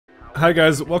Hi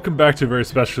guys, welcome back to a very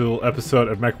special episode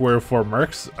of Mechwarrior for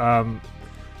Mercs.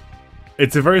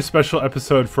 It's a very special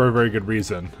episode for a very good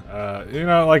reason. You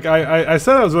know, like I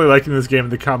said I was really liking this game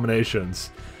and the combinations.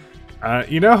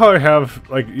 You know how I have,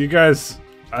 like, you guys,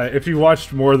 if you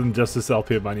watched more than just this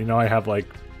LP of mine, you know I have, like,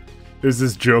 there's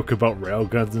this joke about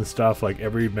railguns and stuff, like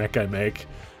every mech I make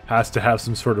has to have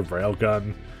some sort of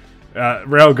railgun.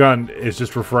 Railgun is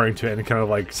just referring to any kind of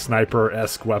like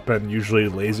sniper-esque weapon, usually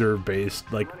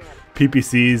laser-based, like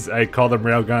PPCs, I call them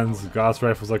railguns, Gauss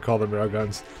rifles, I call them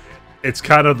railguns. It's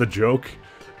kind of the joke.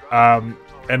 And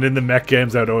in the mech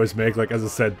games I would always make, like as I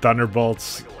said,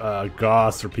 Thunderbolts,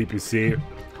 Gauss, or PPC.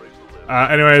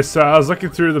 Anyway, so I was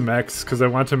looking through the mechs because I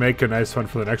want to make a nice one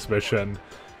for the next mission.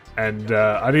 And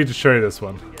I need to show you this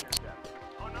one.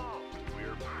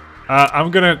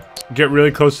 I'm gonna get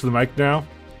really close to the mic now.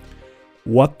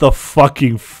 What the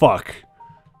fucking fuck?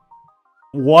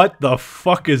 What the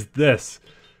fuck is this?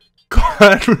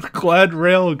 Clad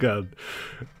railgun.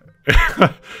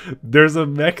 There's a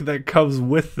mech that comes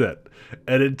with it,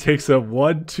 and it takes up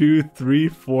 1, 2, 3,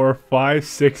 4, 5,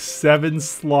 6, 7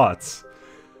 slots.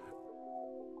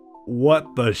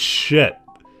 What the shit?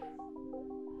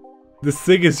 This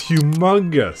thing is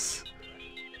humongous.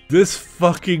 This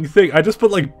fucking thing. I just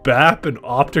put like BAP and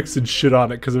optics and shit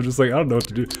on it because I'm just like, I don't know what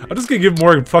to do. I'm just gonna give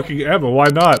more fucking ammo. Why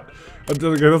not? That's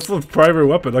the primary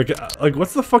weapon. Like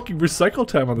what's the fucking recycle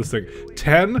time on this thing?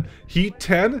 10, heat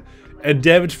 10, and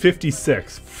damage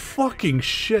 56. Fucking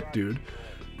shit, dude.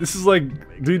 This is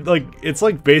like, dude, like it's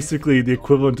like basically the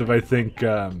equivalent of, I think,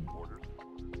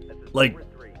 like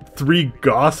 3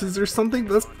 Gausses or something.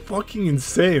 That's fucking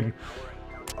insane.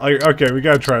 Okay, we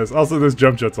gotta try this. Also, there's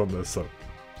jump jets on this, so.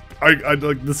 I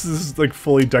like, this is like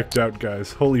fully decked out,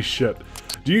 guys. Holy shit.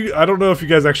 I don't know if you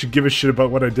guys actually give a shit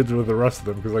about what I did with the rest of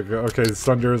them, because like, okay,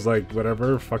 Sunder is like,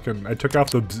 whatever, fucking, I took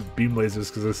off the beam lasers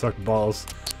because they suck balls.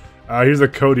 Here's a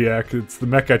Kodiak. It's the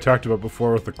mech I talked about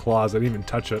before with the claws. I didn't even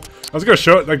touch it. I was gonna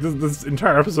show it, like, this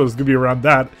entire episode is gonna be around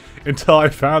that until I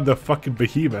found the fucking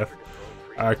behemoth.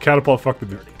 Catapult, fuck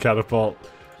the catapult.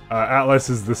 Atlas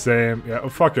is the same. Yeah, oh,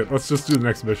 fuck it. Let's just do the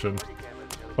next mission.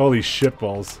 Holy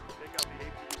shitballs.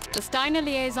 The Steiner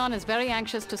liaison is very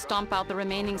anxious to stomp out the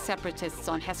remaining separatists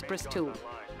on Hesperus 2.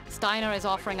 Steiner is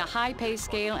offering a high pay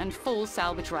scale and full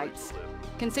salvage rights.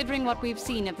 Considering what we've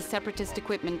seen of the separatist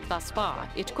equipment thus far,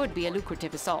 it could be a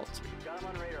lucrative assault.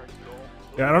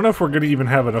 Yeah, I don't know if we're gonna even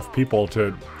have enough people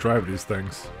to drive these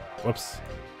things. Whoops.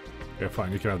 Yeah,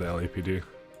 fine, you can have the LAPD.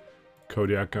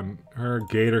 Kodiak on her.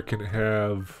 Gator can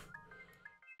have...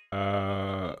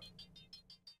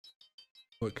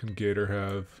 what can Gator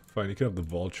have? Fine, you can have the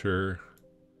Vulture.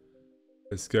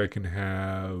 This guy can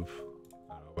have...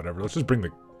 whatever, let's just bring the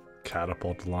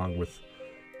Catapult along with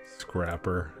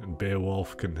Scrapper. And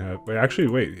Beowulf can have... Wait, actually,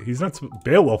 wait, he's not...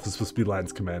 Beowulf is supposed to be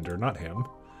Lance Commander, not him.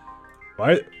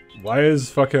 Why is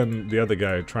fucking the other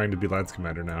guy trying to be Lance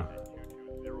Commander now?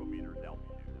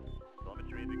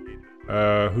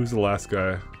 Who's the last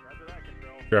guy?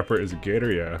 Scrapper is a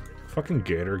Gator? Yeah. Fucking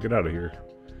Gator, get out of here.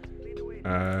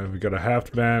 We got a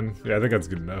Haft Man. Yeah, I think that's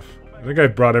good enough. I think I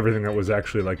brought everything that was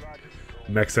actually, like,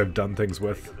 mechs I've done things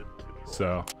with.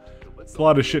 So, it's a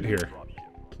lot of shit here.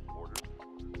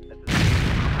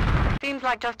 Seems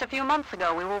like just a few months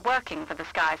ago we were working for the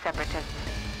Sky Separatists.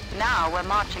 Now we're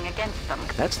marching against them.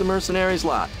 That's the Mercenaries'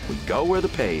 lot. We go where the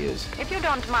pay is. If you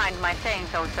don't mind my saying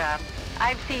so, sir,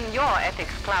 I've seen your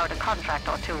ethics cloud a contract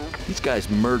or two. These guys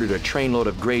murdered a trainload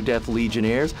of Grey Death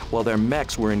Legionnaires while their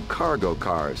mechs were in cargo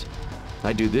cars.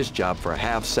 I do this job for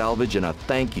half salvage and a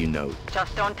thank you note.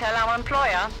 Just don't tell our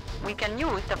employer. We can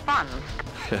use the funds.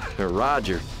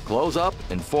 Roger. Close up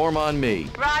and form on me.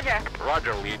 Roger.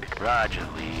 Roger, lead. Roger,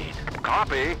 lead.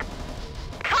 Copy.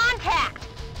 Contact!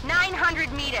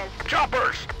 900 meters.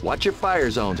 Choppers! Watch your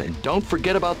fire zones and don't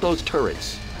forget about those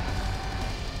turrets.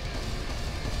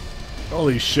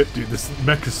 Holy shit, dude, this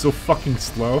mech is so fucking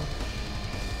slow.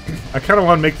 I kind of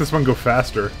want to make this one go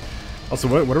faster. Also,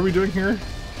 what are we doing here?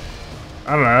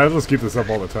 I don't know, I'll just keep this up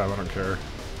all the time, I don't care.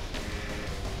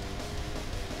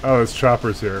 Oh, there's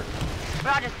choppers here.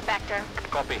 Roger, Spectre.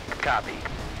 Copy. Copy.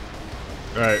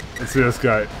 Alright, let's see this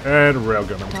guy. And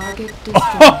railgun him. Target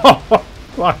destroyed.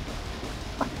 What?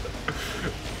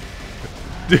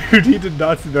 Dude, he did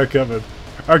not see that coming.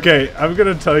 Okay, I'm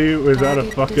gonna tell you without a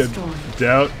fucking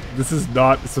doubt, this is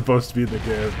not supposed to be in the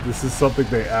game. This is something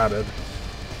they added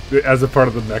as a part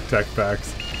of the mech tech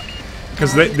packs.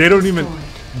 Because they don't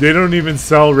even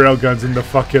sell railguns in the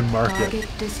fucking market. Target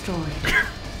destroyed.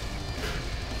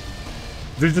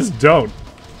 They just don't.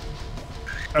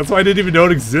 That's why I didn't even know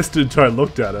it existed until I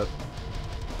looked at it.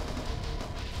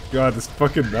 God, this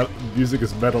fucking music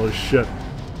is metal as shit.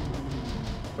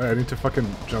 Wait, I need to fucking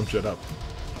jump jet up.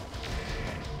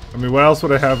 I mean, what else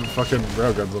would I have fucking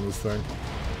railguns on this thing?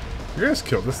 You guys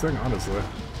killed this thing, honestly.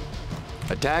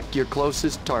 Attack your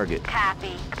closest target.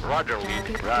 Copy. Roger,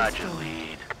 lead. Roger,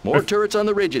 lead. More turrets on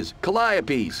the ridges.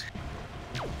 Calliopes.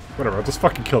 Whatever, I'll just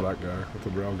fucking kill that guy with the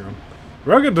railgun.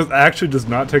 Railgun actually does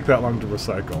not take that long to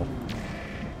recycle.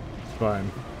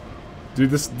 Fine. Dude,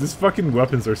 this fucking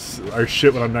weapons are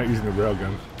shit when I'm not using the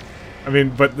railgun. I mean,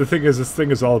 but the thing is, this thing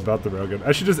is all about the railgun.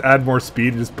 I should just add more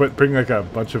speed and just bring like a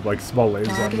bunch of like small lanes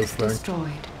on this thing.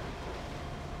 Destroyed.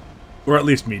 Or at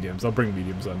least mediums. I'll bring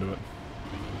mediums onto it.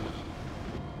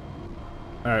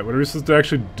 Alright, what are we supposed to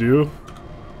actually do?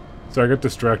 So I got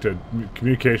distracted.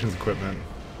 Communications equipment.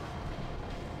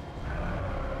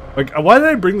 Like, why did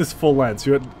I bring this full lens?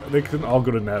 They can all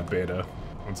go to nav beta.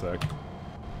 One sec.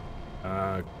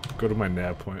 Go to my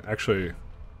nav point. Actually...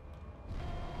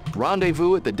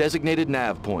 Rendezvous at the designated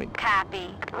nav point. Copy.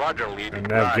 Roger, lead. And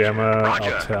nav Roger. gamma,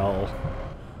 Roger. I'll tell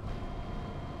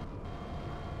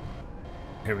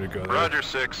him to go there. Roger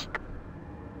 6.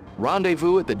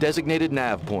 Rendezvous at the designated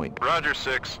nav point. Roger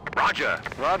 6. Roger.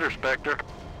 Roger, Spectre.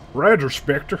 Roger,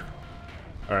 Spectre.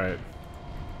 Alright.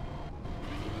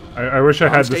 I wish I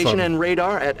had this Station on. and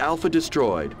radar at Alpha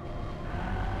destroyed.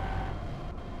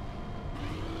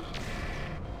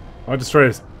 I want to destroy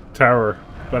his tower,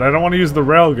 but I don't want to use the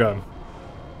railgun.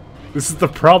 This is the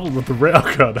problem with the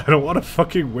railgun. I don't want to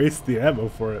fucking waste the ammo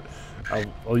for it.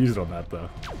 I'll use it on that though.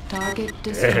 Target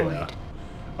destroyed. Yeah.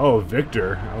 Oh,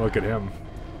 Victor. Oh, look at him.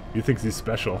 He thinks he's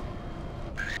special.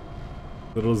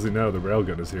 Little does he know, the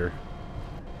railgun is here.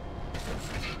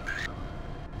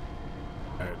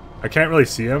 Alright. I can't really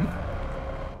see him.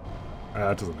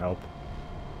 That doesn't help.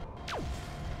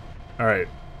 Alright.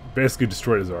 Basically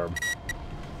destroyed his arm.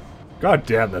 God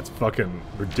damn, that's fucking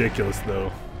ridiculous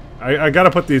though. I gotta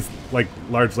put these, like,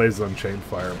 large lasers on chain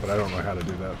fire, but I don't know how to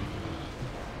do that.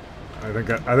 I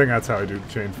think that's how I do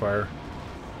chain fire.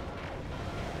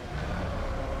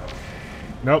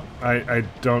 Nope, I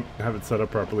don't have it set up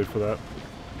properly for that.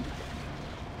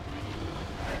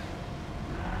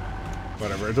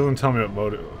 Whatever, it doesn't tell me what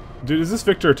mode. Dude, is this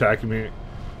Victor attacking me?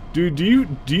 Dude, do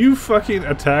you fucking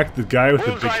attack the guy with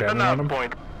the big cannon on him?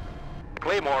 Point.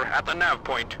 Claymore at the nav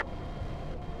point.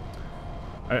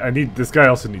 I need, this guy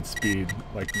also needs speed,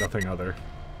 like nothing other.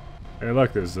 Hey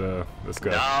look, there's this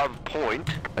guy. Nav point.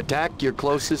 Attack your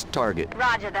closest target.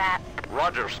 Roger that.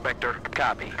 Roger, Spectre.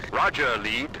 Copy. Roger,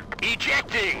 lead.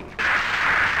 Ejecting.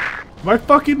 My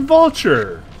fucking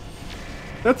vulture!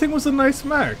 That thing was a nice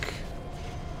mech.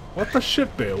 What the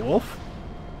shit, Beowulf?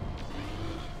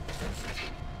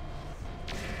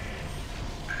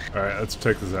 Alright, let's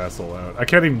take this asshole out. I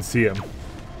can't even see him.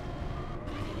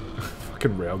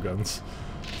 Fucking railguns.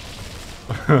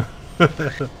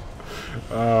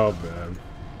 Oh man.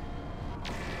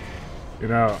 You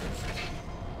know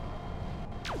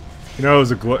it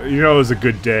was a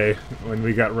good day when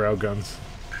we got railguns.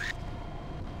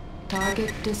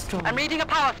 Target destroyed. I'm reading a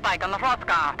power spike on the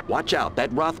Hrothgar. Watch out, that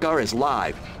Hrothgar is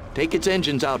live. Take its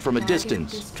engines out from a Target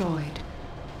distance. destroyed.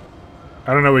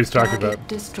 I don't know what he's talking Target about.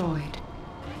 destroyed.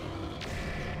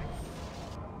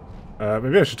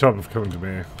 Maybe I should tell him to come to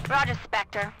me. Roger,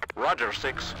 Spectre. Roger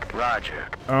 6. Roger.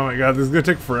 Oh my god, this is gonna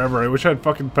take forever. I wish I had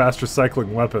fucking fast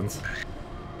recycling weapons.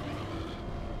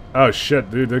 Oh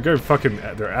shit, dude, they're getting fucking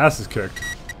their asses kicked.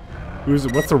 What's the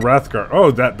Hrothgar?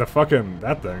 Oh, that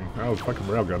thing. Oh, fucking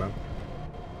railgun it.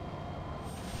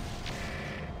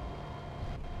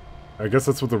 I guess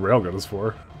that's what the railgun is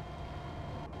for.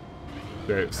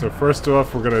 Okay, so first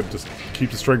off, we're gonna just keep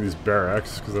destroying these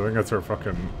barracks, because I think that's our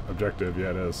fucking objective.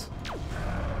 Yeah, it is.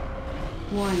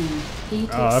 Warning. Heat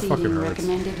that fucking exceeding hurts.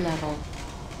 recommended level.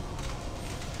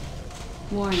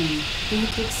 Warning.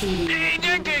 Heat exceeding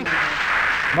recommended level.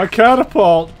 My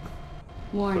catapult!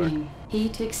 Warning.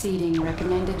 Heat exceeding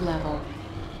recommended level.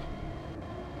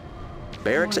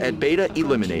 Barracks Warning. at Beta Approaching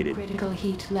eliminated. Critical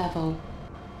heat level.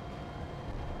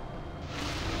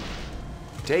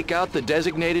 Take out the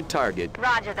designated target.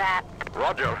 Roger that.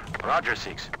 Roger. Roger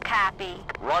 6. Copy.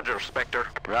 Roger, Spectre.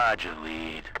 Roger,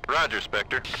 lead. Roger,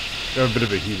 Spectre. We have a bit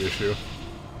of a heat issue.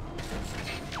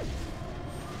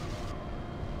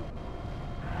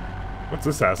 What's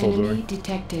this asshole Enemy doing?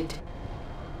 detected.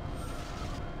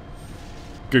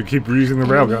 Good, keep using the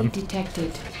Enemy railgun.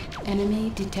 detected.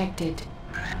 Enemy detected.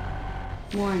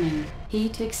 Warning.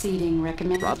 Heat exceeding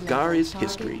recommended Hrothgar level. is Target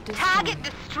history. destroyed. Target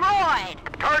destroyed.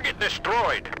 Target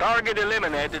destroyed. Target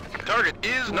eliminated. Target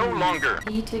is no Warning. longer.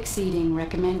 Heat exceeding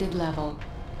recommended level.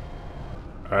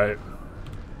 Alright.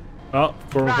 Oh,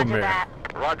 forward Roger from me. that.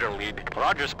 Roger, lead.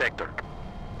 Roger, Spectre.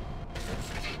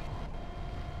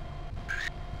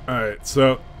 Alright,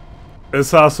 so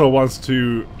This also wants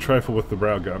to trifle with the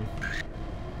railgun.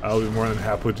 I'll be more than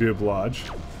happy to oblige.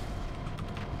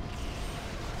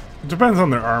 It depends on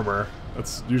their armor.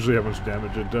 That's usually how much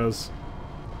damage it does.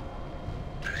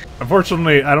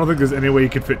 Unfortunately, I don't think there's any way you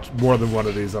can fit more than one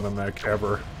of these on a mech,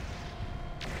 ever.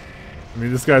 I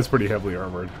mean, this guy's pretty heavily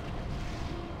armored.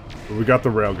 But we got the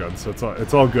railgun, so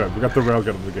it's all good. We got the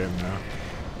railgun in the game now.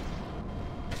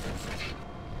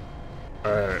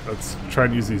 Alright, let's try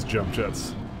and use these jump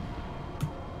jets.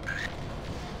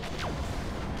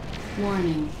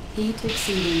 Warning. Heat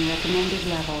exceeding recommended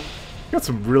level. Got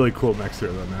some really cool mechs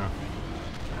here, though, now.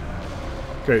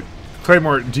 Okay,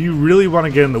 Claymore, do you really want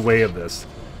to get in the way of this?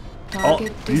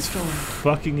 Target These destroyed.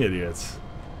 fucking idiots.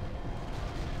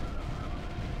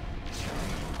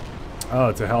 Oh,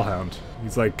 it's a hellhound.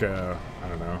 He's like, I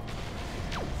don't know.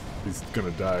 He's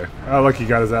gonna die. Oh, look, he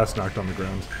got his ass knocked on the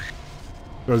ground.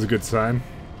 That was a good sign.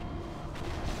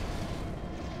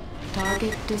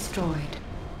 Target destroyed.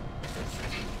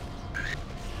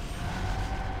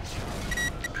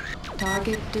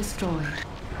 Target destroyed.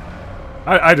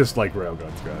 I just like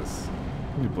railguns, guys.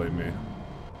 Can you blame me?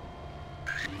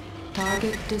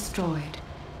 Target destroyed.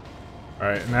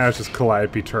 Alright, now it's just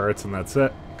Calliope turrets and that's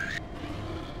it.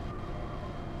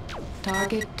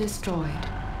 Target destroyed.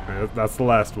 That's the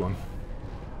last one.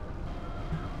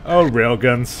 Oh,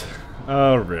 railguns.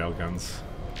 Oh, railguns.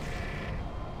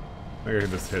 I think I can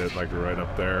just hit it like right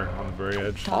up there on the very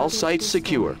edge. All sites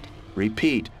secure.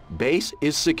 Repeat, base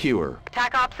is secure.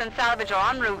 Attack ops and salvage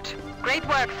are en route. Great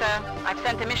work, sir. I've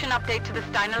sent a mission update to the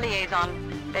Steiner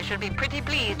liaison. They should be pretty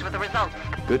pleased with the results.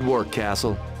 Good work,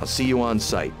 Castle. I'll see you on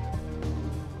site.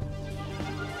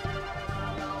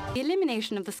 The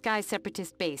elimination of the Sky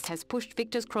Separatist base has pushed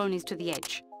Victor's cronies to the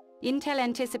edge. Intel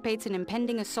anticipates an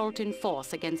impending assault in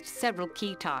force against several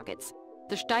key targets.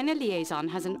 The Steiner liaison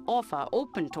has an offer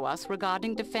open to us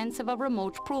regarding defense of a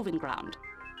remote proving ground.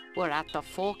 We're at the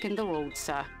fork in the road,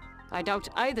 sir. I doubt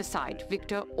either side,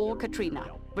 Victor or Katrina,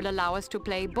 will allow us to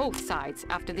play both sides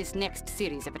after this next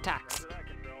series of attacks.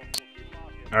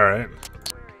 Alright.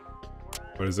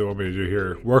 What does it want me to do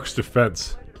here? Works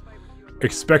defense.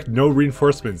 Expect no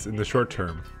reinforcements in the short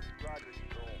term.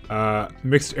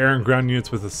 Mixed air and ground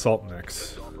units with assault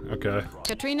mix. Okay.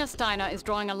 Katrina Steiner is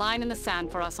drawing a line in the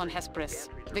sand for us on Hesperus.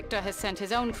 Victor has sent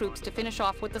his own troops to finish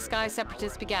off what the Sky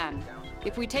Separatists began.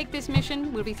 If we take this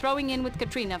mission, we'll be throwing in with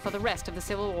Katrina for the rest of the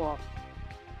Civil War.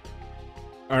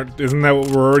 Isn't that what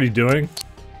we're already doing?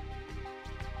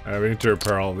 We need to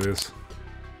repair all of these.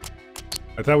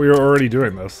 I thought we were already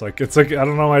doing this. Like, it's like, I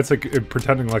don't know why it's like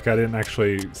pretending like I didn't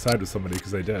actually side with somebody,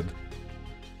 because I did.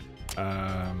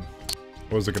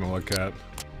 What was I gonna look at?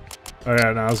 Oh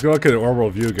yeah, no, I was gonna look at the orbital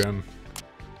view again.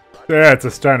 Yeah, it's a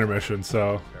Steiner mission,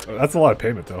 so that's a lot of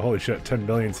payment though. Holy shit, 10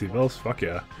 billion C-bills? Fuck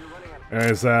yeah.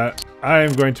 Anyways, I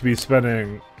am going to be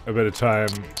spending a bit of time.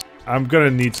 I'm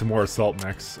gonna need some more assault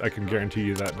mechs. I can guarantee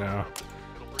you that now.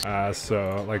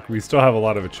 So, like, we still have a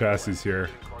lot of chassis here.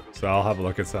 So I'll have a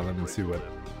look at some of them and see what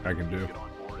I can do.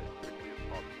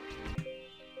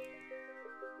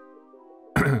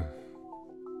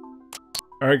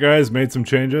 Alright guys, made some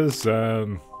changes.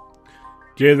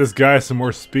 Gave this guy some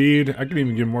more speed. I can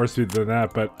even give him more speed than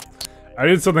that, but I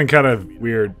did something kind of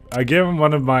weird. I gave him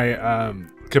one of my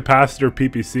capacitor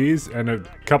PPCs and a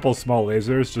couple small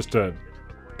lasers just to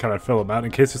kind of fill him out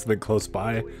in case there's something close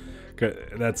by.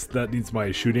 That needs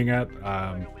my shooting at.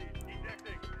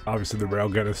 Obviously the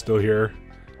railgun is still here.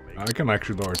 I can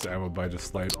actually lower its ammo by just a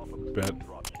slight bit.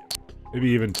 Maybe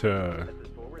even to...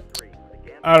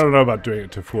 I don't know about doing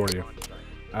it to 40.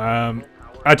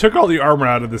 I took all the armor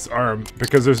out of this arm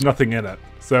because there's nothing in it.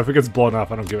 So if it gets blown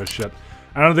off, I don't give a shit.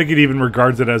 I don't think it even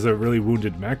regards it as a really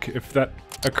wounded mech if that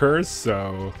occurs,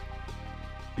 so...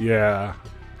 yeah.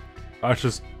 I'll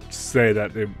just say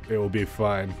that it will be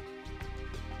fine.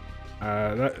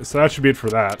 So that should be it for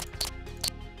that.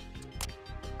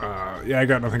 Yeah, I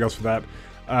got nothing else for that.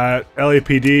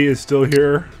 LAPD is still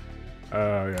here.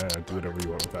 Yeah, do whatever you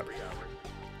want with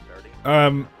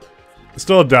that.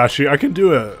 Still a Dashi. I can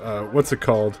do a, what's it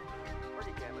called?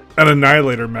 An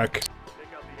Annihilator mech.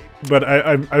 But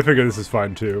I figure this is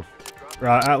fine too.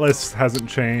 Atlas hasn't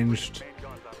changed.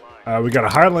 We got a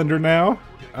Highlander now.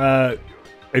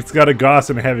 It's got a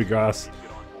Gauss and a Heavy Gauss.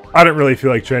 I don't really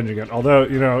feel like changing it. Although,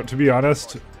 you know, to be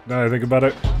honest, now that I think about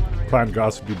it, Clan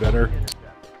Gauss would be better.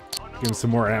 Give him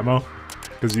some more ammo.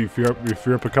 Because you free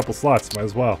up a couple slots, might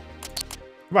as well.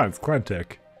 Come on, it's Clan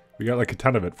Tech. We got like a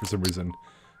ton of it for some reason.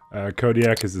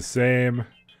 Kodiak is the same.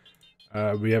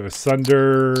 We have a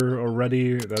Sunder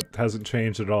already. That hasn't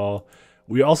changed at all.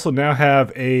 We also now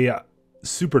have a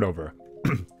Supernova.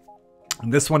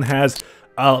 And this one has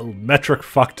a metric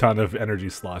fuck ton of energy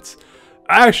slots.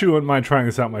 I actually wouldn't mind trying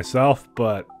this out myself,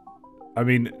 but I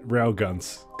mean,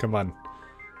 railguns. Come on.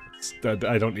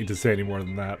 I don't need to say any more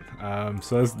than that.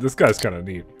 So this guy's kind of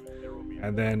neat.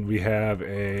 And then we have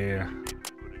a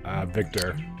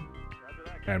Victor.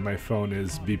 And my phone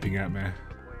is beeping at me.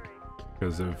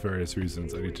 Because of various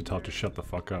reasons. I need to tell it to shut the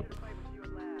fuck up.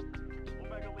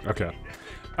 Okay.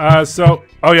 So,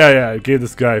 oh yeah, I gave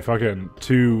this guy fucking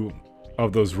 2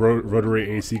 of those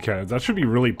rotary AC cannons. That should be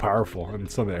really powerful. And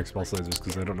some of the X-pulse lasers,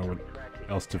 because I don't know what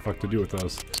else to fuck to do with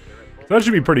those. So that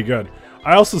should be pretty good.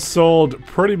 I also sold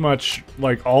pretty much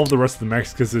like all of the rest of the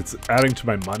mechs because it's adding to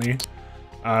my money.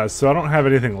 So I don't have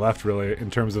anything left really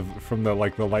in terms of from the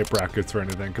like the light brackets or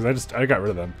anything because I got rid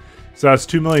of them. So that's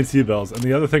 2 million C-bills, and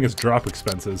the other thing is drop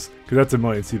expenses because that's 1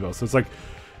 million C-bills. So it's like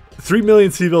 3 million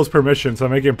C-bills per mission. So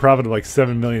I'm making a profit of like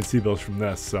 7 million C-bills from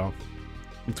this. So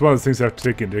it's one of those things I have to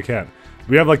take into account.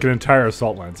 We have like an entire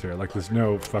assault lance here. Like there's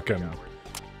no fucking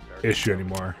issue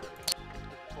anymore.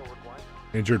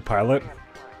 Injured pilot.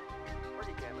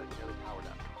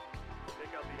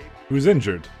 Who's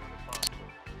injured?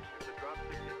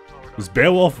 Was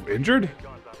Beowulf injured?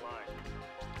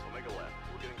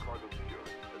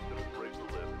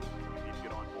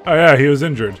 Oh yeah, he was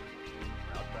injured.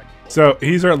 So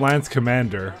he's our Lance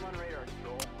Commander.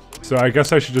 So I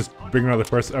guess I should just bring another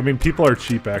person. I mean, people are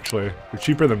cheap actually. They're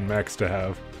cheaper than mechs to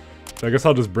have. So I guess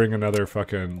I'll just bring another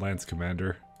fucking Lance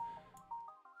Commander.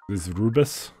 This is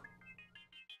Rubus.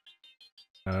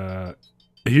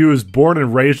 He was born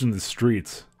and raised in the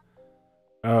streets.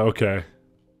 Oh, okay.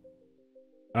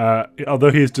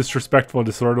 Although he is disrespectful and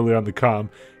disorderly on the comm,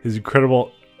 his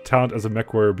incredible talent as a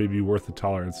Mechwarrior may be worth the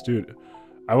tolerance. Dude,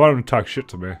 I want him to talk shit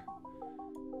to me.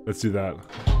 Let's do that.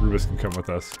 Rubus can come with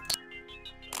us.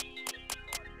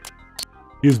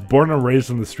 He was born and raised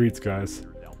in the streets, guys.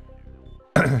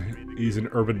 He's an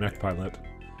urban mech pilot.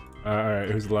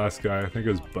 Alright, who's the last guy? I think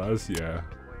it was Buzz? Yeah.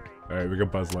 Alright, we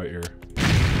got Buzz Lightyear.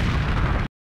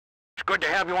 It's good to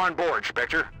have you on board,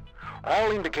 Spectre.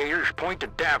 All indicators point to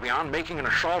Davion making an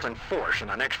assault in force in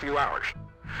the next few hours.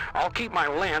 I'll keep my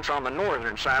lance on the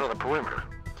northern side of the perimeter.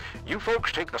 You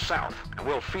folks take the south, and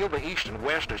we'll field the east and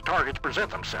west as targets present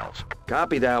themselves.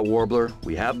 Copy that, Warbler.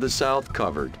 We have the south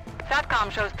covered. SATCOM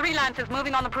shows 3 lances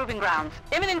moving on the proving grounds.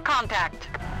 Imminent contact.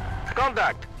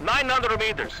 Contact, 900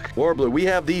 meters. Warbler, we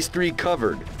have these 3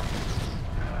 covered.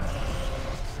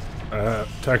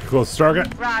 Tactical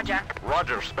target. Roger.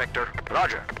 Roger, Spectre.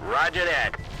 Roger. Roger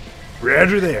that.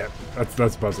 Roger that.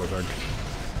 That's Buzz, I think.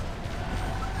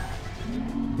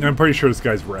 I'm pretty sure this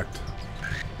guy's wrecked.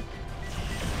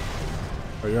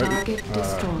 Oh, yeah? Target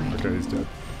destroyed. Okay, he's dead.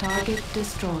 Target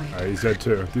destroyed. He's dead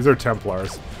too. These are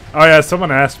Templars. Oh yeah,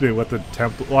 someone asked me what the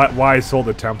why I sold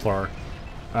the Templar.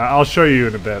 I'll show you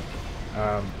in a bit.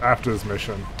 After this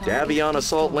mission. Davion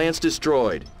assault lance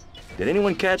destroyed. Did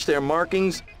anyone catch their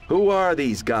markings? Who are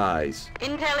these guys?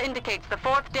 Intel indicates the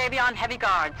 4th Davion Heavy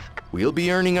Guards. We'll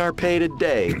be earning our pay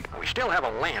today. We still have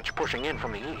a lance pushing in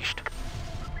from the east.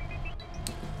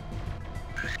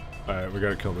 Alright, we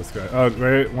gotta kill this guy. Oh,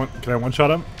 wait, can I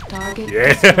one-shot him? Target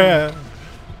Yeah!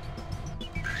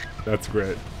 That's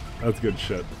great. That's good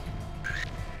shit.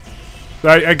 So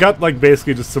I got, like,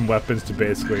 basically just some weapons to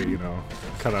basically, you know,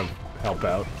 kind of help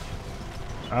out.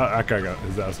 That guy got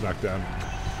his ass knocked down.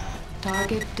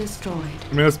 Target destroyed.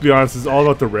 I mean, let's be honest, it's all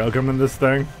about the railgun in this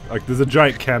thing. Like, there's a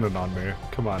giant cannon on me.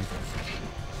 Come on.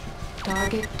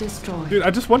 Target destroyed. Dude,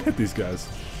 I just one-hit these guys.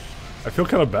 I feel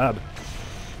kind of bad.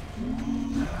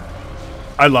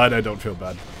 I lied, I don't feel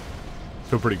bad. I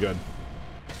feel pretty good.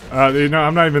 You know,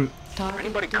 I'm not even...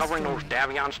 Anybody covering those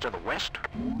Davions to the west?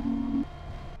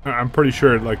 I'm pretty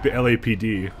sure, like, the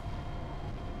LAPD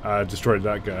destroyed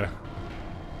that guy.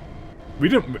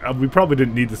 We probably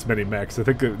didn't need this many mechs. I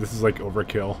think that this is, like,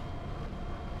 overkill.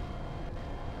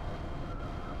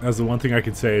 That's the one thing I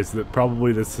can say is that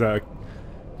probably this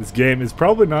game is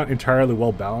probably not entirely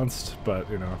well balanced, but,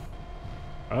 you know...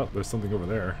 Oh, there's something over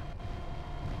there.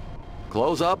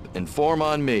 Close up and form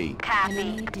on me.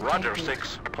 Copy. Roger,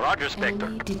 6. Roger, Spectre.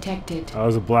 Enemy detected. That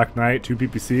was a Black Knight, 2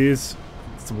 PPCs,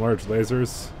 some large lasers,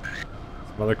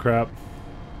 some other crap.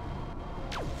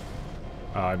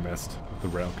 Oh, I missed the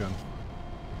railgun.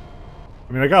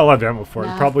 I mean, I got a lot of ammo for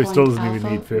it. It probably still doesn't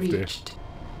even need 50. Reached.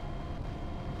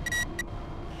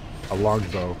 A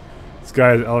longbow. This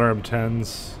guy has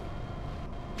LRM-10s.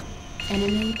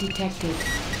 Enemy detected.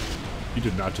 You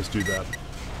did not just do that.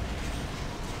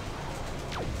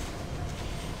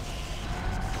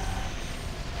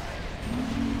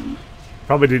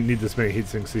 Probably didn't need this many heat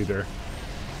sinks either.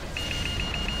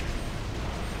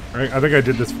 I think I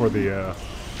did this for the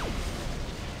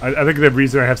I think the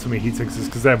reason I have so many heat sinks is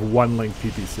because I have one link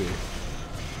PPC.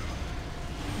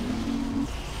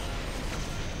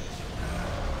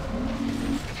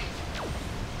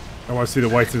 I want to see the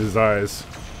whites of his eyes.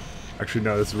 Actually,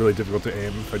 no, it's really difficult to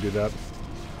aim if I do that.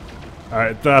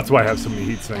 Alright, that's why I have so many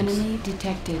heat sinks. Enemy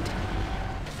detected.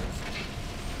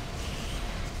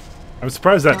 I'm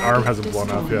surprised that arm hasn't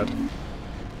blown up yet.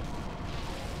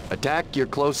 Attack your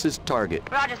closest target.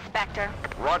 Roger, Spectre.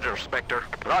 Roger, Spectre.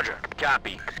 Roger.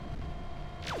 Copy.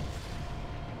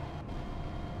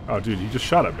 Oh, dude, he just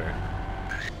shot at me.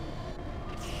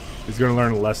 He's gonna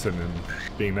learn a lesson in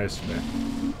being nice to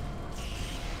me.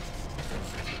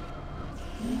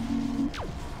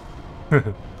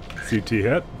 CT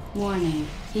hit. Warning.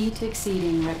 Heat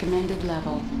exceeding recommended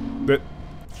level.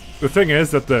 The thing is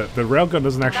that the railgun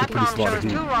doesn't actually That produce com a lot of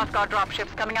shows heat. 2 Rothgar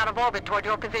dropships coming out of orbit toward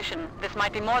your position. This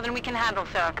might be more than we can handle,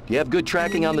 sir. You have good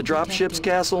tracking on the dropships,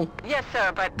 Castle? Yes,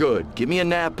 sir, but... Good. Give me a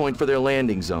nav point for their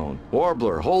landing zone.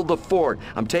 Warbler, hold the fort.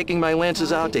 I'm taking my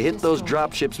lances out to hit those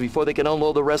dropships before they can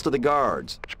unload the rest of the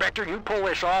guards. Spectre, you pull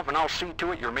this off and I'll see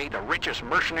to it you're made the richest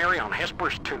mercenary on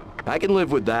Hesperus 2. I can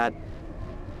live with that.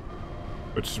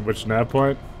 Which nav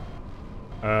point?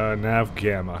 Nav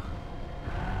Gamma.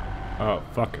 Oh,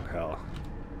 fucking hell.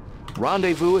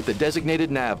 Rendezvous at the designated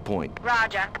nav point.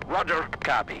 Roger. Roger.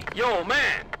 Copy. Yo,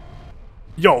 man!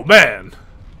 Yo, man!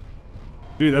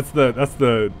 Dude, that's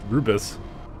the Rubus. Is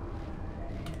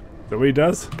that what he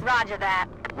does? Roger that.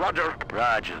 Roger.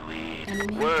 Roger, lead.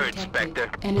 Enemy Word, detected.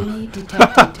 Spectre. Enemy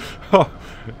detected. Oh,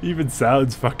 even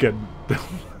sounds fucking...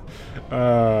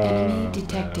 Enemy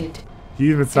detected. He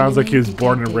even sounds like he was Enemy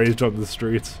born and detected. raised on the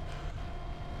streets.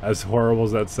 As horrible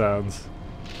as that sounds.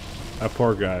 That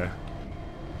poor guy.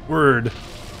 Word.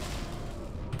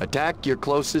 Attack your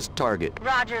closest target.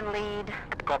 Roger, lead.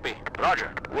 Copy.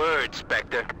 Roger. Word,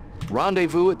 Spectre.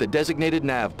 Rendezvous at the designated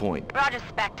nav point. Roger,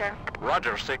 Spectre.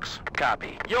 Roger, 6.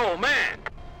 Copy. Yo, man!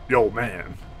 Yo,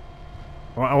 man.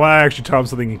 I want to actually tell him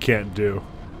something he can't do.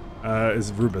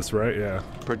 Is Rubus, right? Yeah.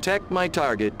 Protect my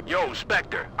target. Yo,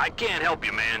 Spectre. I can't help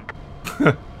you, man.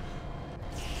 You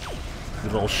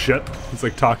little shit. He's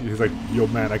like talking. He's like, yo,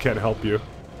 man, I can't help you.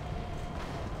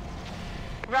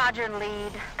 Roger,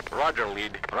 lead. Roger,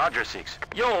 lead. Roger, 6.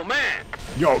 Yo, man!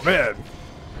 Yo, man.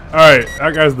 Alright,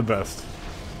 that guy's the best.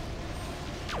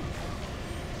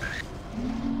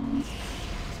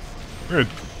 We're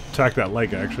gonna attack that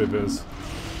leg, actually, if it is.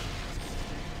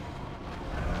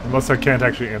 Unless I can't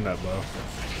actually aim that low.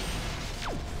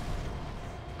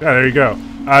 Yeah, there you go.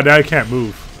 Now I can't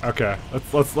move. Okay,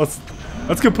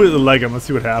 let's completely leg him. Let's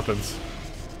see what happens.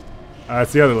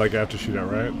 It's the other leg I have to shoot at,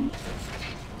 right?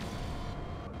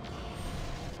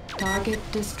 Target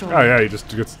destroyed. Oh yeah, he just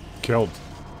gets killed.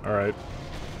 All right.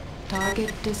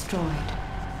 Target destroyed.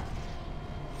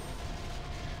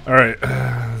 All right.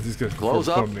 These guys Close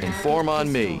up me. and form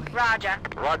on me. Roger.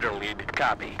 Roger, lead.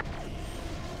 Copy.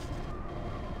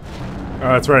 Oh,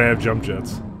 that's right. I have jump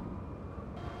jets.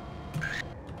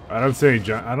 I don't see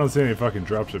any. I don't see any fucking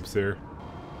dropships here.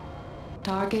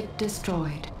 Target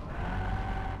destroyed.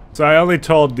 So I only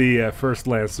told the first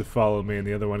lance to follow me, and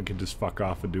the other one can just fuck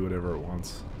off and do whatever it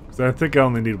wants. Because I think I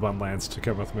only need one lance to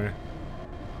come with me.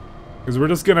 Because we're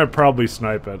just gonna probably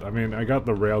snipe it. I mean, I got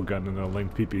the railgun and the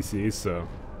linked PPC, so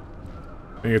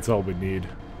I think it's all we need.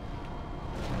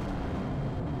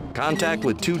 Contact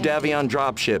with 2 Davion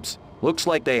dropships. Looks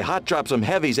like they hot dropped some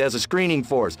heavies as a screening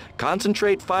force.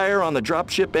 Concentrate fire on the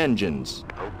dropship engines.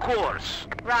 Of course.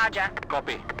 Roger.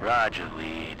 Copy. Roger,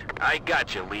 lead. I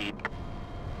got you, lead.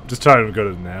 Just tell him to go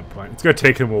to the nav point. It's gonna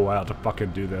take him a while to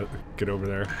fucking do that. Get over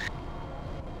there.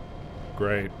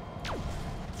 Great.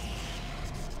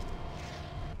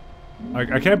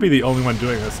 I can't be the only one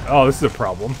doing this. Oh, this is a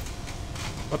problem.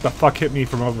 What the fuck hit me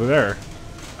from over there?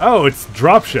 Oh, it's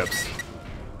dropships.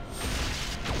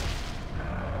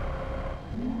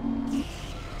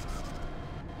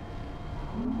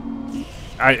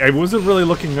 I wasn't really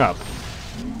looking up.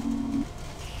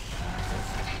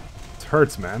 It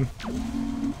hurts, man.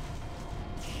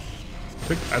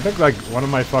 I think like one of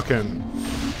my fucking...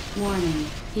 Warning.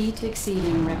 Heat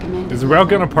exceeding recommended. Is the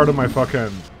railgun a part of my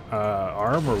fucking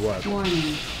arm or what? Warning.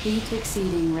 Heat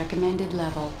exceeding recommended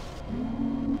level.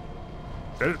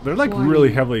 They're like Warning.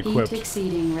 really heavily equipped. Heat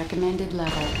exceeding recommended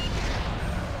level.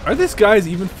 Are these guys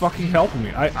even fucking helping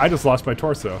me? I just lost my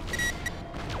torso.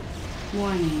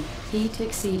 Warning. Heat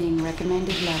exceeding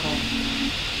recommended level.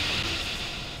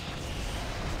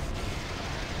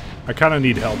 I kind of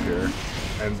need help here,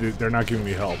 and they're not giving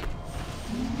me help.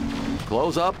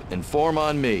 Close up and form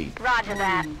on me. Roger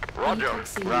that. Roger. Heat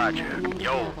exceeding Roger. recommended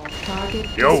Yo. level.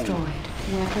 Target Yo. destroyed.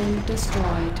 Weapon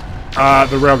destroyed.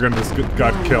 The railgun just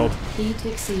got killed. Heat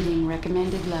exceeding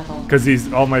recommended level.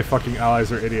 Because all my fucking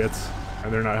allies are idiots,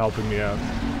 and they're not helping me out.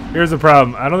 Here's the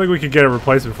problem. I don't think we could get a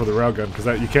replacement for the railgun, because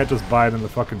you can't just buy it in the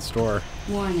fucking store.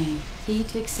 Warning.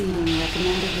 Heat exceeding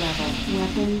recommended level.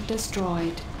 Weapon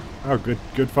destroyed. Oh,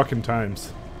 good fucking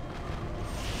times.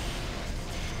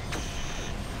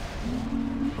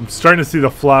 I'm starting to see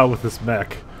the flaw with this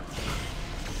mech.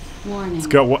 Warning.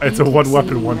 It's a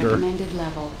one-weapon wonder. Recommended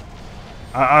level.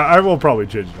 I will probably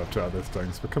change it up to other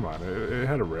things, but come on, it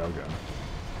had a railgun.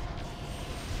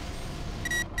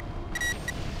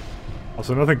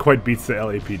 Also, nothing quite beats the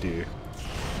LAPD.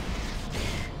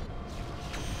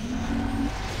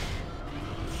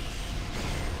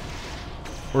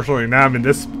 Fortunately, now I'm in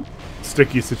this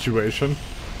sticky situation.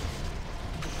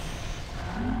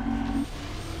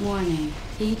 Warning.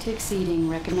 Heat exceeding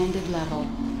recommended level.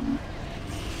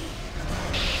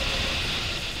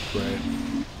 Right.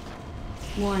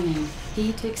 Warning.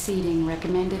 Heat exceeding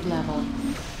recommended level.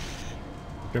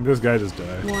 Can this guy just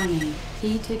die? Warning.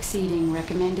 Heat exceeding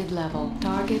recommended level.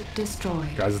 Target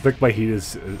destroyed. Guys, I think my heat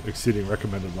is exceeding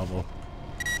recommended level.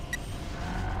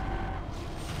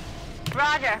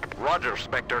 Roger. Roger,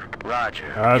 Spectre.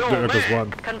 Roger. There goes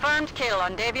one. Confirmed kill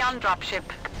on Davion dropship.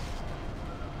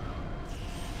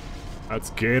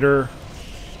 That's Gator.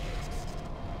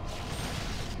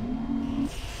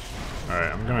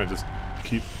 Alright, I'm gonna just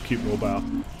keep mobile.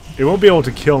 It won't be able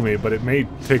to kill me, but it may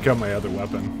take out my other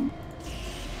weapon.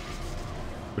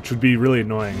 Which would be really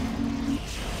annoying.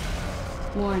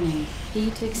 Warning.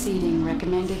 Heat exceeding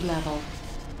recommended level.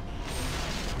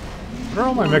 What are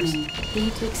all my mechs?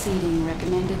 Heat exceeding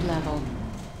recommended level.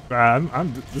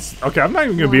 Okay, I'm not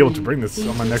even gonna be able to bring this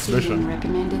on my next mission.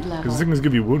 Because this thing is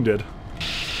gonna be wounded.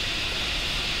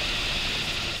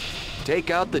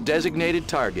 Take out the designated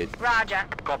target. Roger.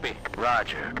 Copy.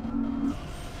 Roger.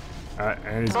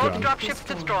 And he's Both gone. dropships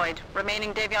destroyed.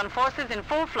 Remaining Davion forces in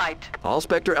full flight. All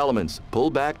Spectre elements, pull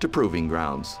back to proving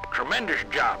grounds. Tremendous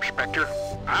job, Spectre.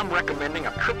 I'm recommending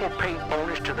a triple pay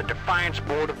bonus to the Defiance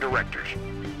Board of Directors.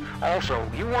 Also,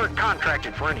 you weren't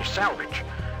contracted for any salvage,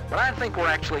 but I think we're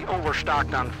actually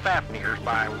overstocked on Fafnirs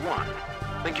by one.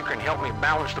 Think you can help me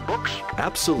balance the books?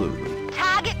 Absolutely.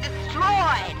 Target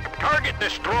destroyed! Target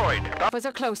destroyed! That was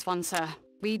a close one, sir.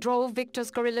 We drove Victor's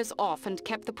guerrillas off and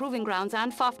kept the proving grounds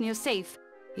and Fafnir safe.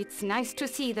 It's nice to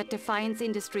see that Defiance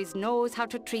Industries knows how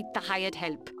to treat the hired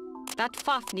help. That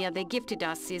Fafnir they gifted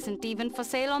us isn't even for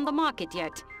sale on the market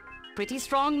yet. Pretty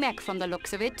strong mech from the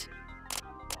looks of it.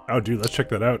 Oh, dude, let's check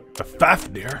that out. A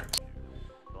Fafnir.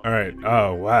 Alright,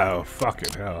 oh, wow.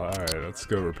 Fucking hell. Alright, let's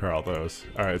go repair all those.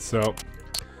 Alright, so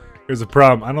here's the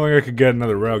problem. I don't think I could get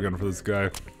another railgun for this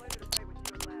guy.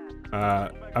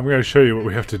 I'm going to show you what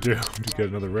we have to do to get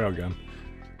another railgun.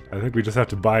 I think we just have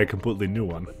to buy a completely new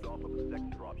one.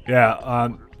 Yeah,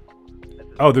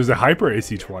 oh, there's a Hyper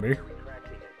AC-20.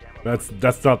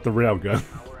 That's not the railgun.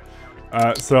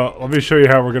 So let me show you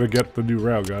how we're going to get the new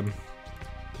railgun.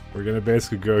 We're going to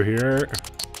basically go here,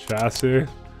 chassis,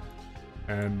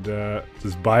 and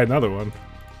just buy another one.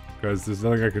 Because there's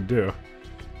nothing I can do.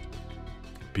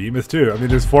 Behemoth too. I mean,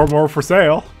 there's 4 more for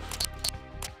sale.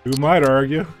 Who might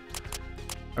argue?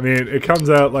 I mean, it comes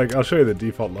out like, I'll show you the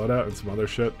default loadout and some other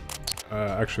shit.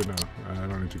 Actually, no. I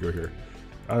don't need to go here.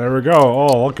 There we go.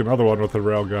 Oh, look, another one with a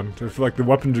railgun. If like the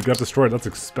weapon got destroyed, that's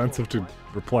expensive to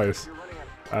replace.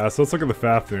 So let's look at the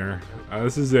Fafnir.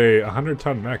 This is a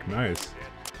 100-ton mech. Nice.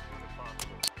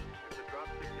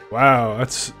 Wow,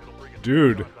 that's...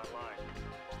 Dude.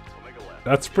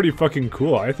 That's pretty fucking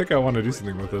cool. I think I want to do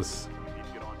something with this.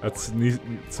 That's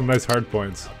some nice hard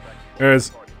points.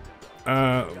 Anyways,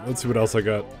 let's see what else I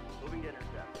got.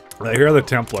 Here are the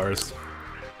Templars.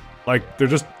 Like, they're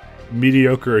just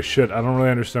mediocre as shit. I don't really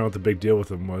understand what the big deal with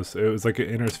them was. It was like an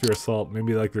inner sphere assault.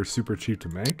 Maybe like they're super cheap to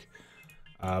make.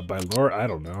 By lore, I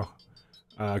don't know.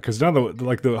 Because now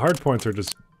the hard points are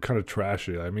just kind of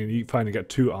trashy. I mean, you find you got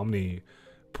 2 Omni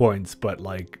points, but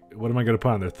like, what am I going to put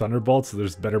on there? Thunderbolts?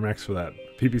 There's better mechs for that.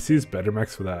 PPCs, better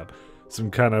mechs for that. Some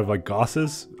kind of like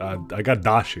Gosses. I got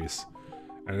Dashis.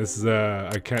 And this is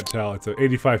I can't tell, it's an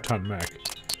 85-ton mech.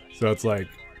 So it's like,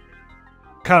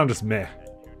 kind of just meh.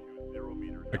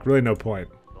 Like, really no point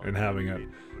in having it.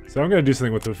 So I'm going to do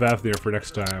something with the Fafnir for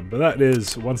next time. But that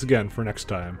is, once again, for next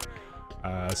time.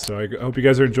 So I hope you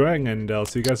guys are enjoying, and I'll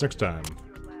see you guys next time.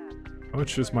 How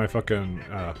much is my fucking...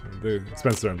 the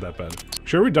expenses aren't that bad.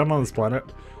 Sure, we're done on this planet?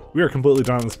 We are completely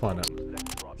done on this planet.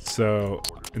 So,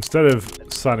 instead of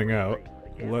signing out,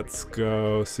 let's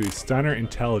go see Steiner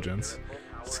Intelligence.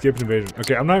 Skip Invasion.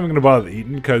 Okay, I'm not even going to bother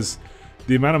eating, because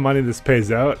the amount of money this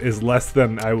pays out is less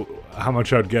than how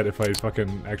much I'd get if I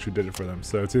fucking actually did it for them.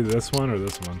 So it's either this one or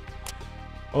this one.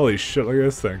 Holy shit, look at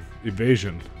this thing.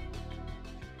 Evasion.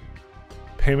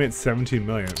 Payment 17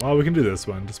 million. Well, we can do this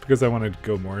one, just because I want to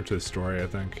go more into the story, I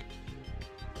think.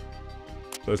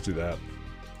 Let's do that.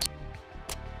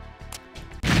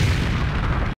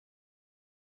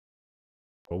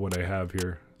 What would I have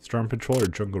here? Storm Patrol or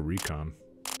Jungle Recon?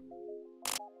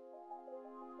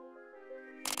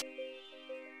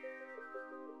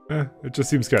 It just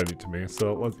seems kind of neat to me,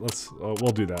 so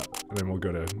we'll do that, and then we'll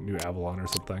go to New Avalon or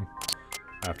something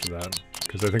after that,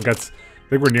 because I think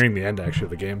we're nearing the end actually of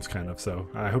the games, kind of. So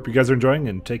I hope you guys are enjoying,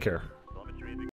 and take care.